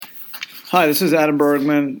Hi, this is Adam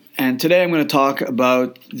Bergman, and today I'm going to talk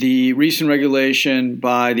about the recent regulation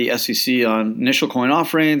by the SEC on initial coin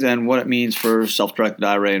offerings and what it means for self-directed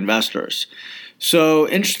IRA investors. So,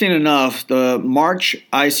 interesting enough, the March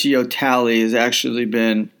ICO tally has actually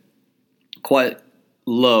been quite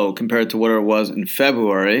low compared to what it was in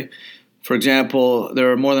February. For example, there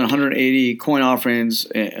are more than 180 coin offerings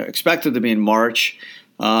expected to be in March.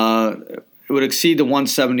 It would exceed the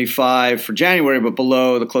 175 for January, but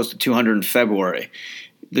below the close to 200 in February.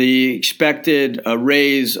 The expected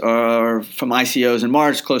raise from ICOs in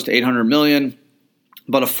March, close to 800 million,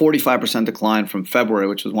 but a 45% decline from February,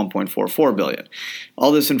 which was 1.44 billion.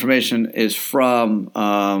 All this information is from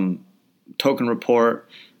Token Report,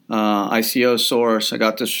 ICO source. I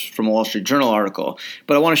got this from a Wall Street Journal article.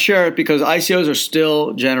 But I want to share it because ICOs are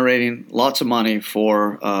still generating lots of money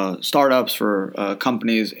for startups, for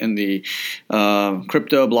companies in the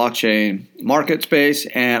crypto blockchain market space.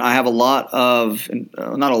 And I have not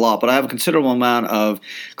a lot, but I have a considerable amount of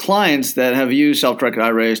clients that have used self-directed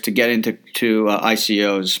IRAs to get into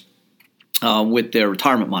ICOs. With their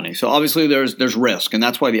retirement money. So obviously there's risk, and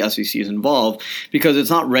that's why the SEC is involved, because it's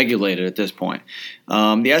not regulated at this point.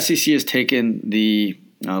 The SEC has taken the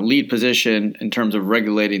lead position in terms of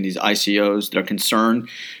regulating these ICOs. They're concerned.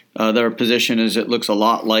 Their position is it looks a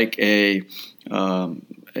lot like the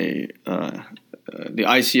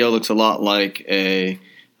ICO looks a lot like a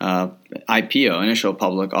IPO, initial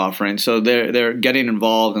public offering. So they're getting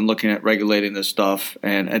involved and looking at regulating this stuff.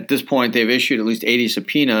 And at this point, they've issued at least 80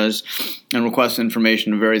 subpoenas and requested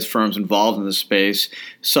information to various firms involved in the space,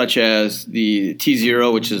 such as the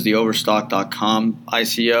T0, which is the Overstock.com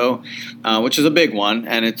ICO, which is a big one,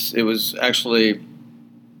 and it was actually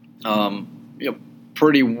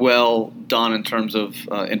pretty well done in terms of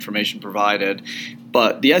information provided.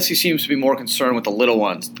 But the SEC seems to be more concerned with the little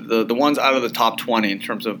ones, the ones out of the top 20 in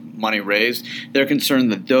terms of money raised. They're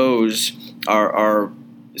concerned that those are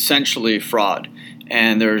essentially fraud,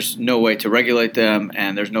 and there's no way to regulate them,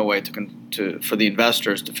 and there's no way for the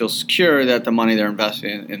investors to feel secure that the money they're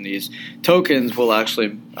investing in these tokens will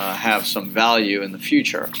actually have some value in the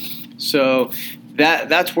future. So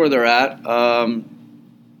that's where they're at.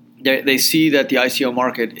 They see that the ICO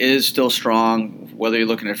market is still strong. Whether you're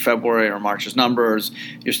looking at February or March's numbers,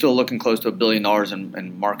 you're still looking close to $1 billion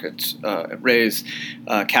in markets raised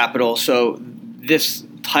capital. So this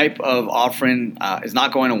type of offering is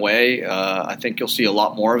not going away. I think you'll see a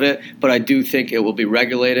lot more of it, but I do think it will be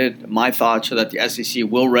regulated. My thoughts are that the SEC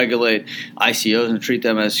will regulate ICOs and treat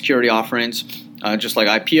them as security offerings, just like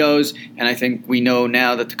IPOs. And I think we know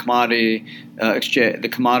now that the commodity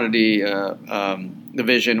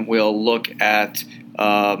division will look at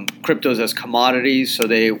cryptos as commodities, so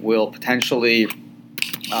they will potentially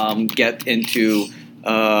get into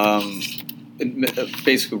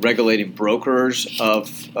basically regulating brokers of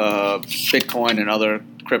Bitcoin and other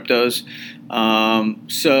cryptos. I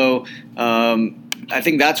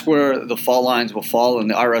think that's where the fault lines will fall, and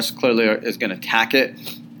the IRS clearly is going to tax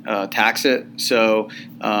it. So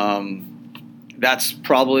that's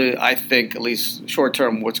probably, I think, at least short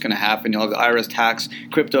term, what's going to happen. You'll have the IRS tax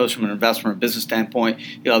cryptos from an investment or business standpoint.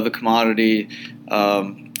 You'll have the commodity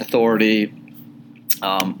authority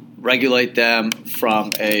regulate them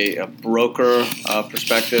from a broker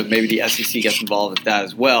perspective. Maybe the SEC gets involved with that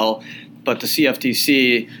as well. But the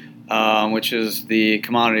CFTC, which is the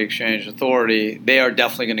Commodity Exchange Authority, they are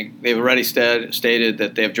definitely they've already stated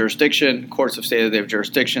that they have jurisdiction. Courts have stated they have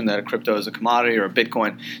jurisdiction that a crypto is a commodity or a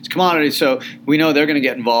Bitcoin is a commodity. So we know they're going to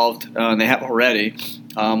get involved, and they have already,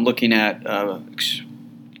 looking at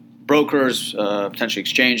brokers, potentially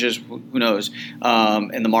exchanges, who knows,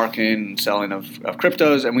 in the marketing and selling of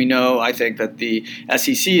cryptos. And we know, I think, that the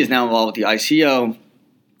SEC is now involved with the ICO,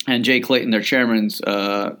 and Jay Clayton, their chairman's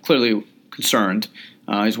clearly concerned.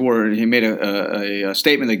 He's worried. He made a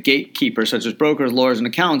statement that gatekeepers such as brokers, lawyers, and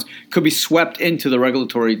accountants could be swept into the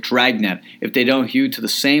regulatory dragnet if they don't hew to the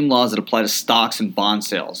same laws that apply to stocks and bond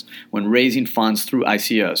sales when raising funds through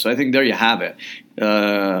ICOs. So I think there you have it.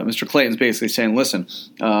 Mr. Clayton's basically saying, listen,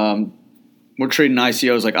 we're treating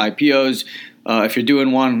ICOs like IPOs. If you're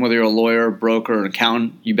doing one, whether you're a lawyer, broker, or an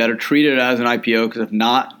accountant, you better treat it as an IPO, because if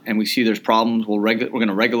not, and we see there's problems, we're going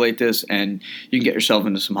to regulate this, and you can get yourself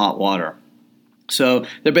into some hot water. So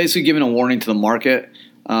they're basically giving a warning to the market.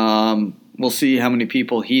 We'll see how many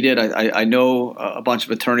people heed it. I know a bunch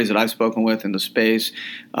of attorneys that I've spoken with in the space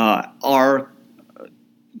are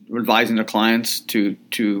advising their clients to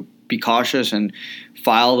be cautious and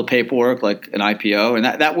file the paperwork like an IPO. And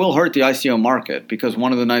that will hurt the ICO market, because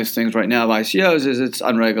one of the nice things right now of ICOs is it's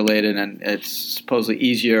unregulated and it's supposedly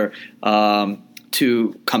easier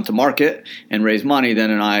to come to market and raise money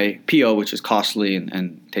than an IPO, which is costly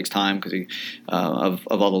and takes time because of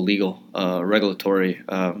all the legal regulatory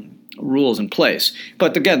rules in place.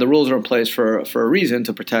 But again, the rules are in place for a reason,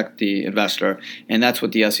 to protect the investor, and that's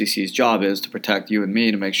what the SEC's job is, to protect you and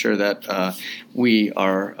me, to make sure that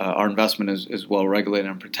our investment is well regulated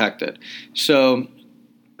and protected. So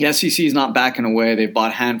the SEC is not backing away. They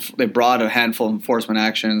brought a handful of enforcement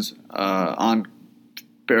actions on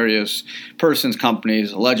various persons,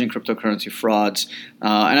 companies alleging cryptocurrency frauds,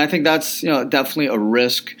 and I think that's definitely a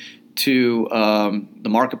risk to the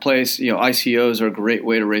marketplace. ICOs are a great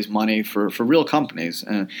way to raise money for real companies,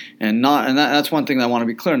 and that's one thing that I want to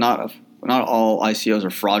be clear. Not all ICOs are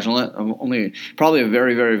fraudulent. Only probably a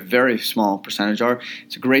very, very, very small percentage are.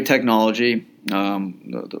 It's a great technology.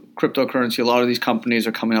 The cryptocurrency, a lot of these companies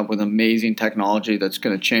are coming up with amazing technology that's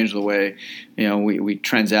going to change the way we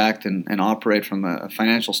transact and operate from a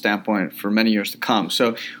financial standpoint for many years to come.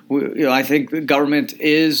 So I think the government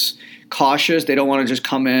is cautious. They don't want to just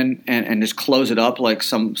come in and just close it up like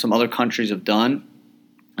some other countries have done,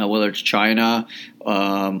 whether it's China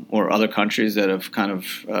or other countries that have kind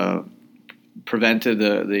of prevented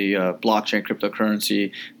the blockchain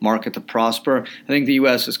cryptocurrency market to prosper. I think the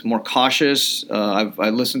U.S. is more cautious. I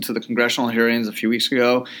listened to the congressional hearings a few weeks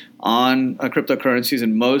ago on cryptocurrencies,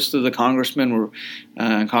 and most of the congressmen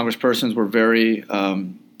and congresspersons were very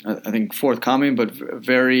I think forthcoming, but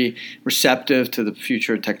very receptive to the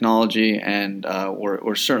future of technology, and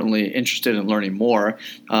we're certainly interested in learning more.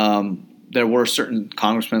 There were certain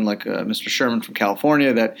congressmen like Mr. Sherman from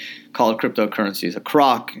California that called cryptocurrencies a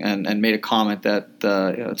crock and made a comment that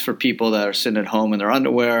it's for people that are sitting at home in their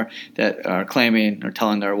underwear that are claiming or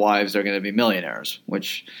telling their wives they're going to be millionaires,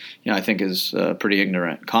 which I think is a pretty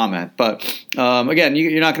ignorant comment. But again,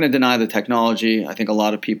 you're not going to deny the technology. I think a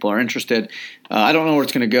lot of people are interested. I don't know where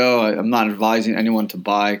it's going to go. I'm not advising anyone to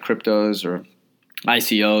buy cryptos or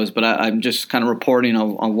ICOs, but I'm just kind of reporting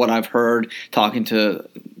on what I've heard, talking to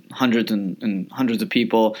hundreds and hundreds of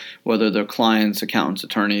people, whether they're clients, accountants,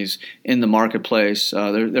 attorneys in the marketplace.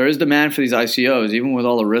 There is demand for these ICOs, even with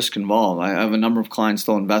all the risk involved. I have a number of clients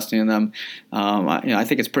still investing in them. I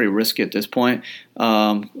think it's pretty risky at this point.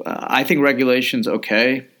 I think regulation's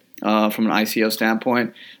okay from an ICO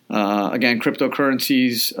standpoint. Again,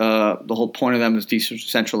 cryptocurrencies, the whole point of them is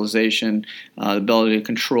decentralization, the ability to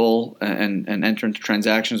control and enter into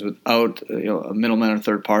transactions without a middleman or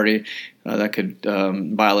third party that could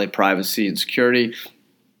violate privacy and security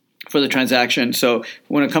for the transaction. So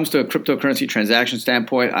when it comes to a cryptocurrency transaction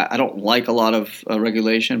standpoint, I don't like a lot of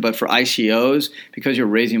regulation. But for ICOs, because you're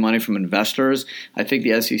raising money from investors, I think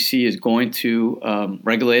the SEC is going to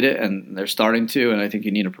regulate it, and they're starting to, and I think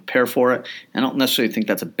you need to prepare for it. I don't necessarily think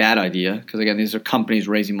that's a bad idea because, again, these are companies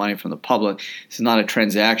raising money from the public. This is not a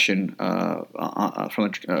transaction from a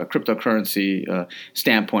cryptocurrency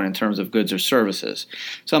standpoint in terms of goods or services.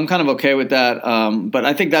 So I'm kind of okay with that. But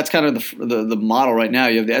I think that's kind of the model right now.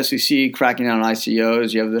 You have the SEC cracking down on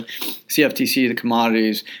ICOs. You have the CFTC, the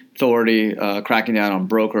Commodities Authority, cracking down on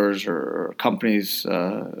brokers or companies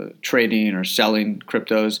trading or selling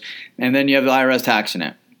cryptos. And then you have the IRS taxing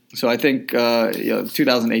it. So I think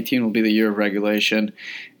 2018 will be the year of regulation,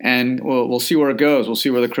 and we'll see where it goes. We'll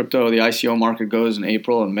see where the ICO market goes in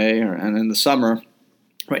April and May and in the summer.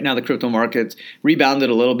 Right now, the crypto market's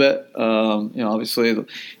rebounded a little bit. Obviously,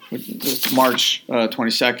 it's March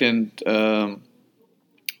 22nd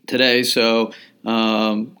today, so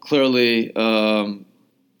clearly, the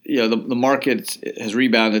market has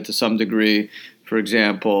rebounded to some degree. For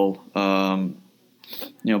example,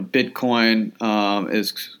 Bitcoin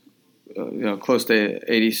is close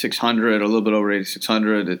to 8,600, a little bit over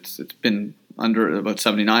 8,600. It's been under about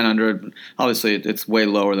 7,900. Obviously, it's way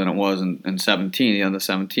lower than it was in 17, the end of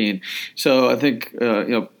 17. So I think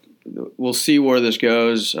we'll see where this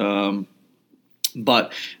goes.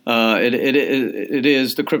 But it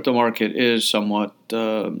is, the crypto market is somewhat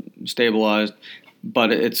stabilized,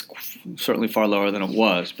 but it's certainly far lower than it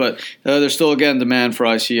was. But there's still, again, demand for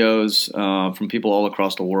ICOs from people all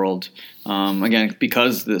across the world. Again,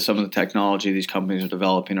 because some of the technology these companies are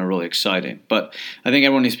developing are really exciting. But I think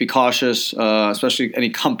everyone needs to be cautious, especially any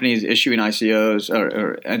companies issuing ICOs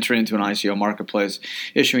or entering into an ICO marketplace,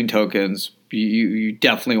 issuing tokens. You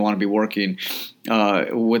definitely want to be working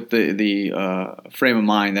with the frame of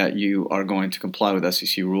mind that you are going to comply with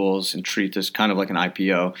SEC rules and treat this kind of like an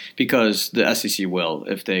IPO, because the SEC will,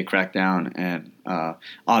 if they crack down and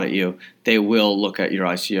audit you, they will look at your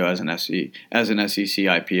ICO as an SEC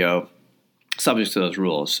IPO, subject to those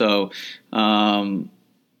rules. So, but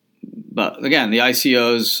again, the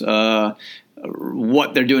ICOs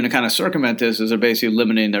what they're doing to kind of circumvent this is they're basically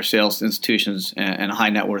limiting their sales to institutions and high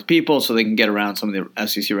net worth people so they can get around some of the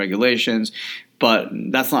SEC regulations. But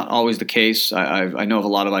that's not always the case. I know of a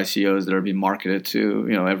lot of ICOs that are being marketed to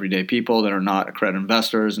everyday people that are not accredited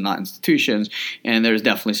investors and not institutions, and there's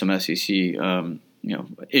definitely some SEC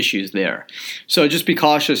issues there. So just be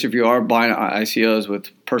cautious if you are buying ICOs with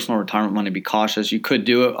personal retirement money. Be cautious. You could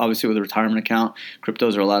do it obviously with a retirement account.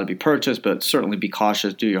 Cryptos are allowed to be purchased, but certainly be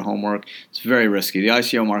cautious. Do your homework. It's very risky. The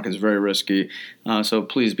ICO market is very risky, so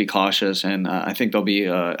please be cautious. And I think there'll be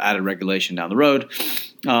added regulation down the road.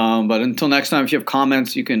 But until next time, if you have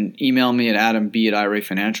comments, you can email me at adamb@IRA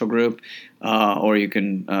Financial Group, or you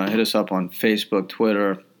can hit us up on Facebook,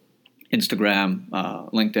 Twitter, Instagram,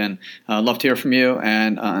 LinkedIn. Love to hear from you.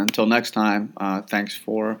 And until next time, thanks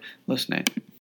for listening.